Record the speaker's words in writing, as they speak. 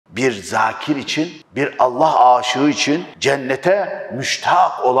bir zakir için, bir Allah aşığı için cennete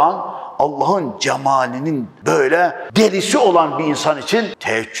müştak olan, Allah'ın cemalinin böyle delisi olan bir insan için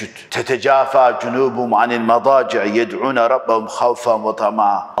teheccüd. Tetecafa cunubum anil madaci'i yed'une rabbahum havfen ve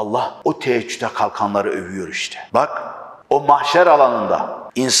tama'a. Allah o teheccüde kalkanları övüyor işte. Bak o mahşer alanında,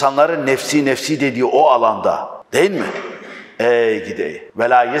 insanların nefsi nefsi dediği o alanda, değil mi? Ey gidey. Ve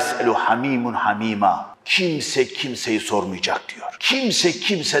la yes'elu hamimun hamima. Kimse kimseyi sormayacak diyor. Kimse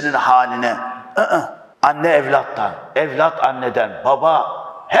kimsenin haline. Anne evlattan, evlat anneden, baba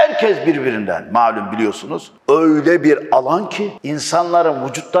herkes birbirinden, malum biliyorsunuz. Öyle bir alan ki insanların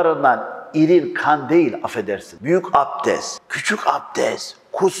vücutlarından iril kan değil, affedersin. Büyük abdest, küçük abdest,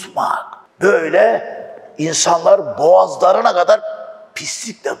 kusmak. Böyle insanlar boğazlarına kadar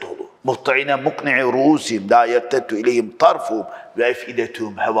pislikle dolu. Muhtaine mukni'i ruusim la yertettu ileyhim tarfuhum ve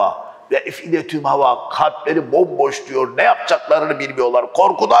efidetuhum heva. Ve efidetuhum heva, kalpleri bomboş diyor. Ne yapacaklarını bilmiyorlar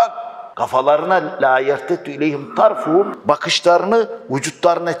korkudan. Kafalarına la yertettu ileyhim tarfuhum, bakışlarını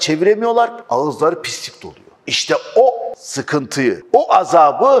vücutlarına çeviremiyorlar. Ağızları pislik doluyor. İşte o sıkıntıyı, o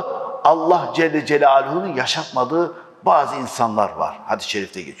azabı Allah Celle Celaluhu'nun yaşatmadığı bazı insanlar var. Hadis-i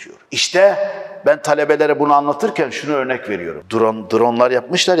şerifte geçiyor. İşte ben talebelere bunu anlatırken şunu örnek veriyorum. Dronlar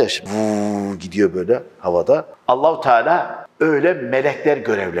yapmışlar ya, gidiyor böyle havada. Allah-u Teala öyle melekler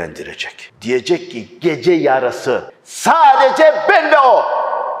görevlendirecek. Diyecek ki gece yarısı sadece ben ve o.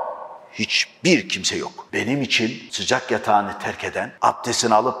 Hiçbir kimse yok. Benim için sıcak yatağını terk eden,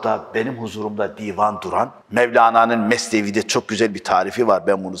 abdestini alıp da benim huzurumda divan duran, Mevlana'nın Mesnevi'de çok güzel bir tarifi var.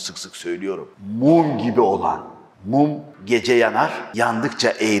 Ben bunu sık sık söylüyorum. Mum gibi olan. Mum gece yanar, yandıkça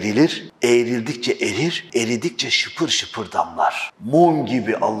eğrilir, eğrildikçe erir, eridikçe şıpır şıpır damlar. Mum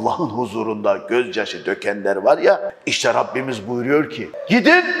gibi Allah'ın huzurunda gözyaşı dökenler var ya, işte Rabbimiz buyuruyor ki,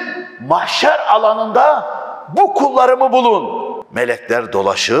 gidin mahşer alanında bu kullarımı bulun. Melekler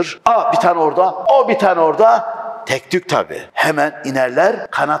dolaşır, bir tane orada, o bir tane orada, tek tük tabii. Hemen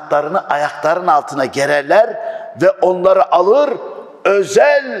inerler, kanatlarını ayakların altına gererler ve onları alır,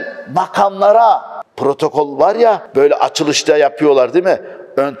 özel makamlara. Protokol var ya, böyle açılışta yapıyorlar değil mi?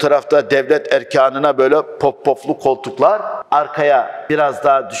 Ön tarafta devlet erkanına böyle poflu koltuklar, arkaya biraz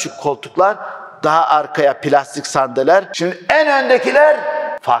daha düşük koltuklar, daha arkaya plastik sandalyeler. Şimdi en öndekiler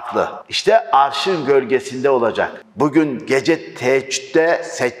farklı. İşte arşın gölgesinde olacak. Bugün gece teheccüde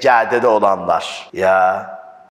seccadede olanlar. Ya